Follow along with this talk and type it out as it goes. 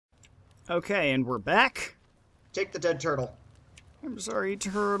Okay, and we're back. Take the dead turtle. I'm sorry,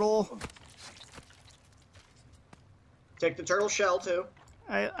 turtle. Take the turtle shell, too.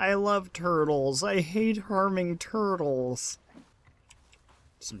 I love turtles. I hate harming turtles.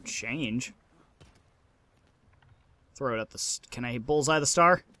 Some change. Throw it at the... Can I bullseye the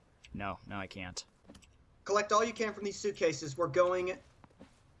star? No, I can't. Collect all you can from these suitcases. We're going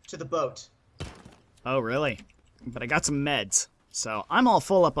to the boat. Oh, really? But I got some meds. So, I'm all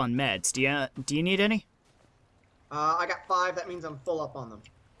full up on meds. Do you need any? I got 5. That means I'm full up on them.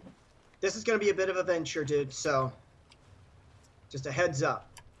 This is going to be a bit of a venture, dude, so... just a heads up.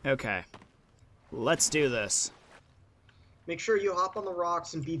 Okay. Let's do this. Make sure you hop on the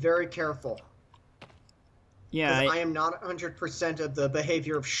rocks and be very careful. Yeah, I am not 100% of the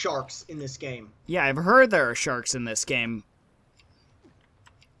behavior of sharks in this game. Yeah, I've heard there are sharks in this game.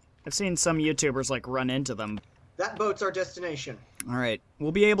 I've seen some YouTubers, like, run into them. That boat's our destination. Alright,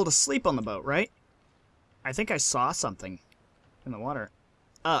 we'll be able to sleep on the boat, right? I think I saw something in the water.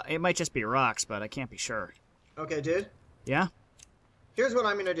 It might just be rocks, but I can't be sure. Okay, dude. Yeah? Here's what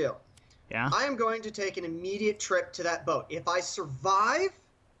I'm going to do. Yeah? I am going to take an immediate trip to that boat. If I survive,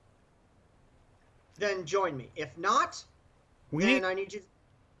 then join me. If not, I need you...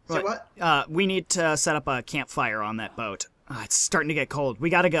 Say what? We need to set up a campfire on that boat. It's starting to get cold.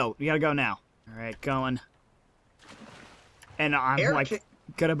 We gotta go. We gotta go now. Alright, going. And I'm,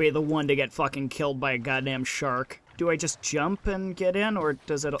 gonna be the one to get fucking killed by a goddamn shark. Do I just jump and get in, or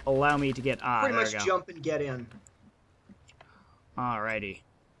does it allow me to get... Pretty much jump and get in. Alrighty.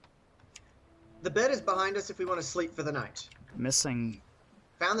 The bed is behind us if we want to sleep for the night. Missing...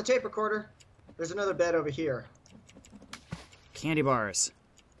 Found the tape recorder. There's another bed over here. Candy bars.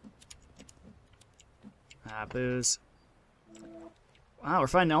 Booze. Wow, we're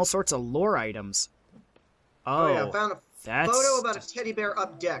finding all sorts of lore items. Oh yeah, I found a that's... photo about a teddy bear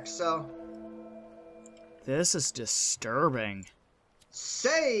up deck, so... This is disturbing.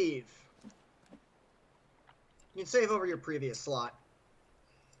 Save! You can save over your previous slot.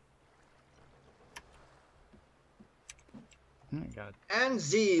 Oh my god. And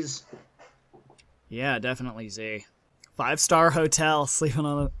Z's. Yeah, definitely Z. 5-star hotel, sleeping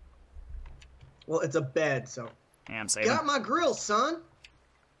on a... Well, it's a bed, so... Yeah, I'm saving. Got my grill, son!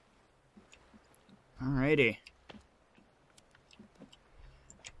 Alrighty.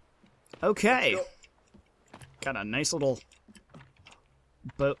 Okay. Got a nice little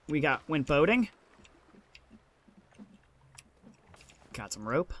boat. We went boating. Got some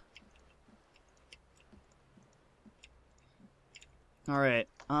rope. Alright,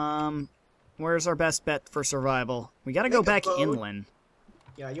 where's our best bet for survival? We gotta go back inland.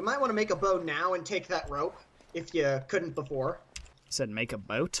 Yeah, you might want to make a bow now and take that rope, if you couldn't before. You said make a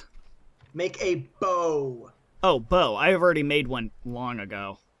boat? Make a bow. Oh, bow. I've already made one long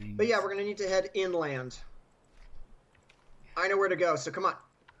ago. But yeah, we're gonna need to head inland. I know where to go, so come on.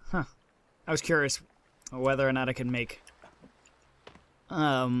 Huh. I was curious whether or not I could make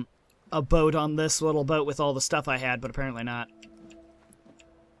a boat on this little boat with all the stuff I had, but apparently not.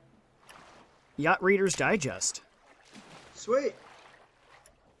 Yacht Reader's Digest. Sweet.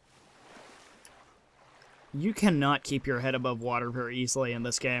 You cannot keep your head above water very easily in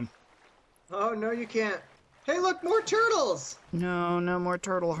this game. Oh, no you can't. Hey, look, more turtles! No more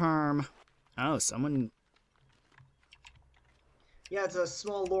turtle harm. Oh, someone... Yeah, it's a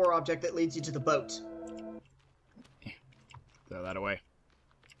small lore object that leads you to the boat. Throw that away.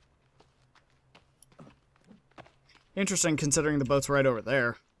 Interesting, considering the boat's right over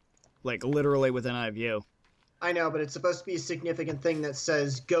there. Like, literally within eye view. I know, but it's supposed to be a significant thing that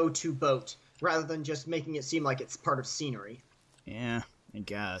says, go to boat, rather than just making it seem like it's part of scenery. Yeah, I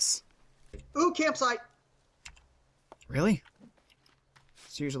guess. Ooh, campsite! Really?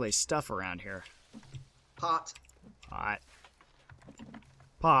 There's usually stuff around here. Pot. Pot.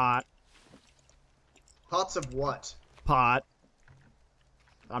 Pot. Pots of what? Pot.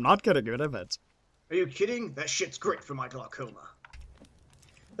 I'm not getting good at it. Are you kidding? That shit's great for my glaucoma.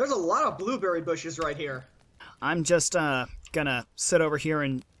 There's a lot of blueberry bushes right here. I'm just, gonna sit over here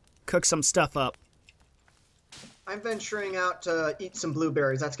and cook some stuff up. I'm venturing out to eat some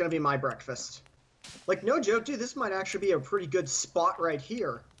blueberries. That's gonna be my breakfast. Like, no joke, dude, this might actually be a pretty good spot right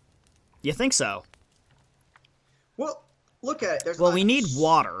here. You think so? Well, look at it. There's well, we need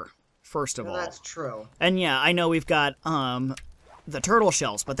water, first of all. That's true. And yeah, I know we've got, the turtle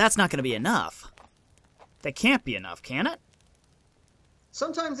shells, but that's not gonna be enough. That can't be enough, can it?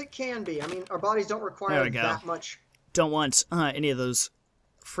 Sometimes it can be. I mean, our bodies don't require that much. Don't want any of those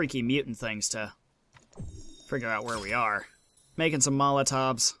freaky mutant things to figure out where we are. Making some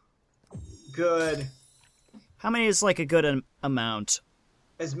Molotovs. Good. How many is like a good amount?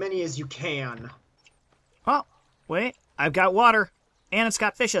 as many as you can. Oh, wait. I've got water. And it's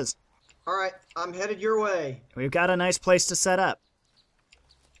got fishes. Alright, I'm headed your way. We've got a nice place to set up.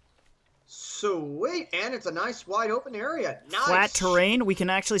 Sweet, and it's a nice wide open area. Nice. Flat terrain, we can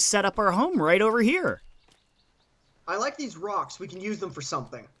actually set up our home right over here. I like these rocks. We can use them for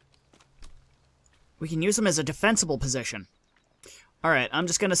something. We can use them as a defensible position. Alright, I'm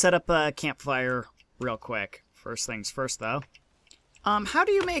just gonna set up a campfire real quick. First things first, though. How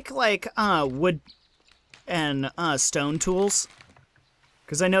do you make, like, wood and, stone tools?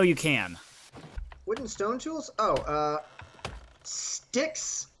 Because I know you can. Wood and stone tools? Oh,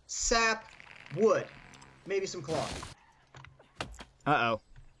 sticks, sap, wood. Maybe some cloth. Uh-oh.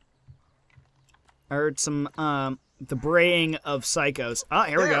 I heard some, the braying of psychos. Oh,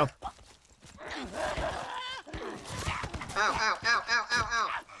 here we go. Ow, ow, ow, ow, ow, ow.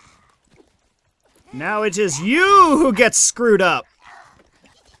 Now it is you who gets screwed up.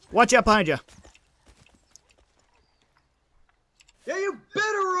 Watch out behind you. Yeah, you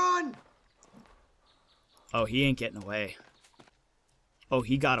better run! Oh, he ain't getting away. Oh,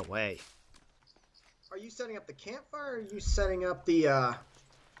 he got away. Are you setting up the campfire, or are you setting up the,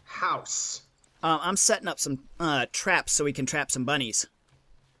 house? I'm setting up some, traps so we can trap some bunnies.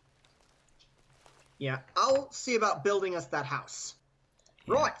 Yeah, I'll see about building us that house.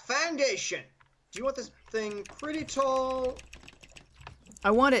 Yeah. Right, foundation. Do you want this thing pretty tall? I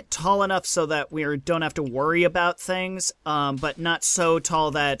want it tall enough so that we don't have to worry about things, but not so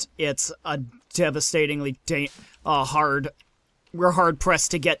tall that it's a devastatingly hard. We're hard pressed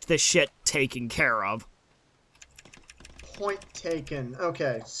to get this shit taken care of. Point taken.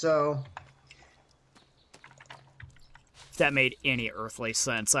 Okay, so if that made any earthly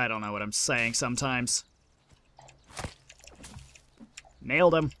sense, I don't know what I'm saying sometimes.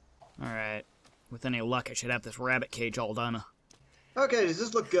 Nailed him. Alright. With any luck, I should have this rabbit cage all done. Okay, does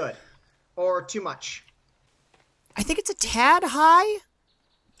this look good? Or too much? I think it's a tad high,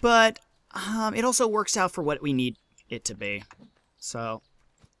 but it also works out for what we need it to be. So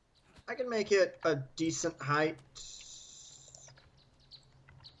I can make it a decent height.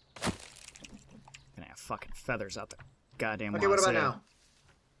 Gonna have fucking feathers out the goddamn Okay, what about now?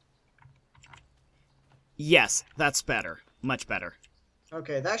 Yes, that's better. Much better.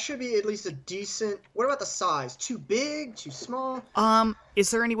 Okay, that should be at least a decent... What about the size? Too big? Too small?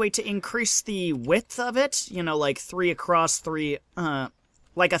 Is there any way to increase the width of it? You know, like 3 across 3,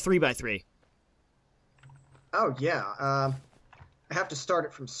 like a 3x3. Oh, yeah. I have to start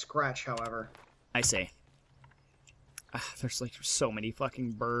it from scratch, however. I see. There's like so many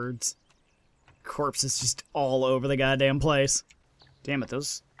fucking birds. Corpses just all over the goddamn place. Damn it,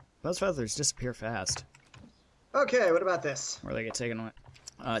 those feathers disappear fast. Okay, what about this? Or they get taken away.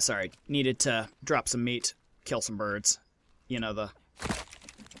 Sorry, needed to drop some meat, kill some birds. You know,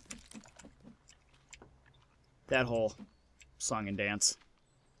 that whole song and dance.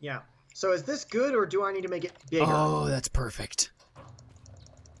 Yeah. So is this good, or do I need to make it bigger? Oh, that's perfect.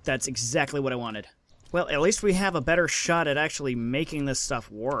 That's exactly what I wanted. Well, at least we have a better shot at actually making this stuff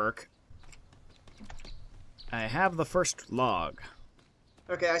work. I have the first log.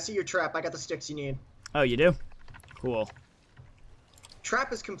 Okay, I see your trap. I got the sticks you need. Oh, you do? Cool.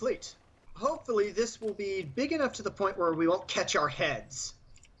 Trap is complete. Hopefully this will be big enough to the point where we won't catch our heads.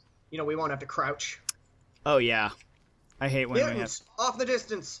 You know, we won't have to crouch. Oh, yeah. I hate when we have... Off in the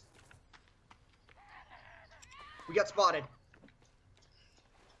distance. We got spotted.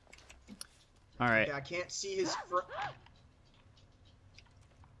 Alright. Okay, I can't see his...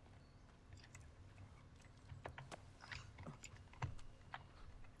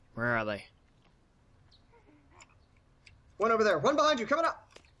 Where are they? One over there. One behind you. Coming up.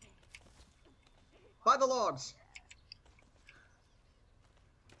 By the logs.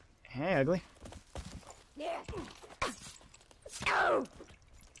 Hey, ugly.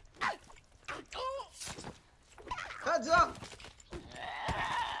 Heads up.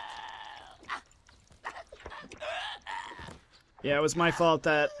 Yeah, it was my fault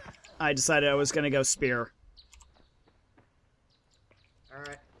that I decided I was gonna go spear.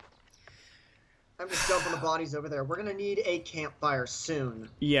 Alright. I'm just dumping the bodies over there. We're gonna need a campfire soon.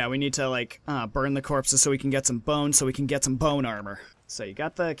 Yeah, we need to, like, burn the corpses so we can get some bones, so we can get some bone armor. So you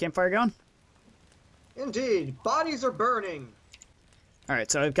got the campfire going? Indeed. Bodies are burning. Alright,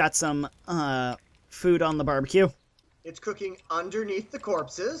 so I've got some, food on the barbecue. It's cooking underneath the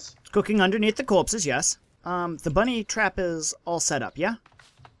corpses. It's cooking underneath the corpses, yes. The bunny trap is all set up, yeah?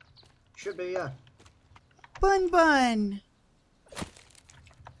 Should be, yeah. Bun bun!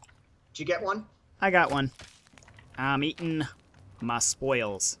 Did you get one? I got one. I'm eating my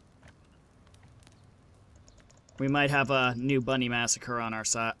spoils. We might have a new bunny massacre on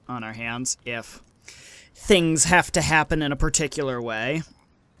our hands if things have to happen in a particular way.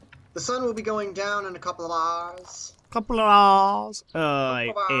 The sun will be going down in a couple of hours. Couple of hours. Oh,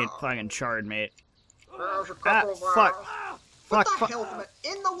 I ate fucking chard, mate. There's a couple of hours. What the hell?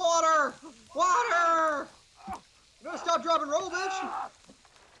 In the water! Water! You gotta stop, drop, and roll,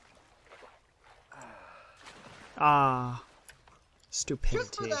 bitch! Stupidity.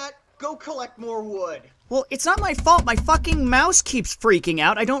 Just for that, go collect more wood. Well, it's not my fault. My fucking mouse keeps freaking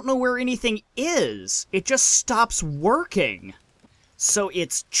out. I don't know where anything is. It just stops working. So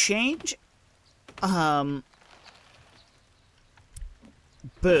it's change,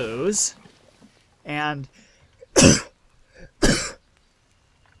 booze, and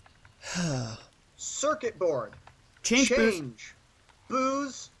circuit board. Change,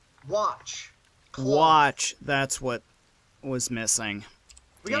 booze, watch. Cloth. Watch. That's what was missing.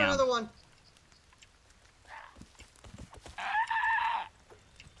 We got another one.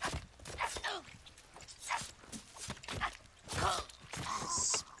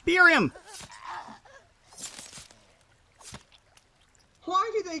 Spear him!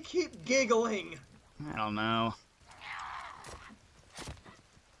 Why do they keep giggling? I don't know.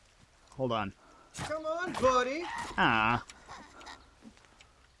 Hold on. Come on, buddy. Ah.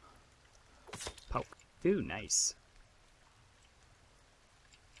 Poke. Ooh, nice.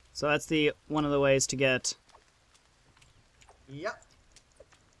 So that's one of the ways to get... Yep.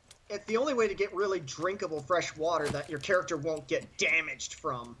 It's the only way to get really drinkable fresh water that your character won't get damaged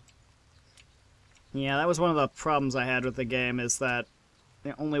from. Yeah, that was one of the problems I had with the game, is that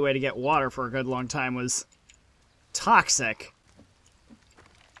the only way to get water for a good long time was toxic.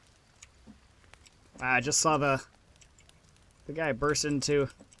 I just saw the guy burst into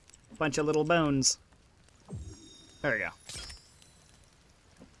a bunch of little bones. There we go.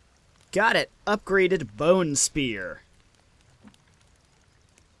 Got it. Upgraded bone spear.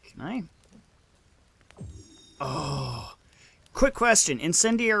 Can I? Oh. Quick question.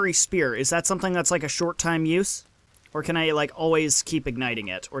 Incendiary spear, is that something that's like a short time use? Or can I like always keep igniting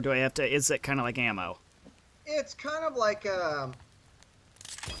it? Or do I have to, is it kind of like ammo? It's kind of like the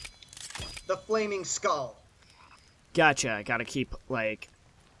flaming skull. Gotcha. I gotta keep like,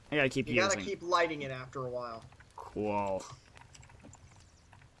 I gotta keep using. You gotta keep lighting it after a while. Cool.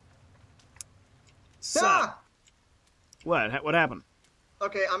 So, Ah! what happened?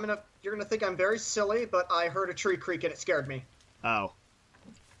 Okay, you're gonna think I'm very silly, but I heard a tree creak and it scared me. Oh.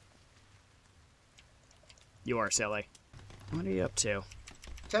 You are silly. What are you up to?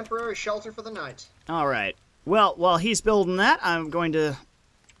 Temporary shelter for the night. Alright. Well, while he's building that, I'm going to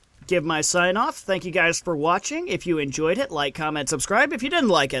give my sign off. Thank you guys for watching. If you enjoyed it, like, comment, subscribe. If you didn't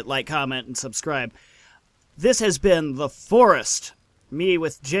like it, like, comment, and subscribe. This has been The Forest. Me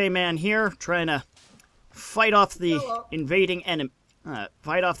with J-Man here, trying to fight off the invading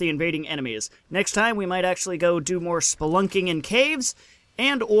enemies. Next time, we might actually go do more spelunking in caves,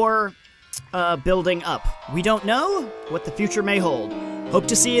 and or building up. We don't know what the future may hold. Hope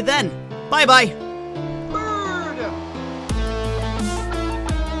to see you then. Bye-bye!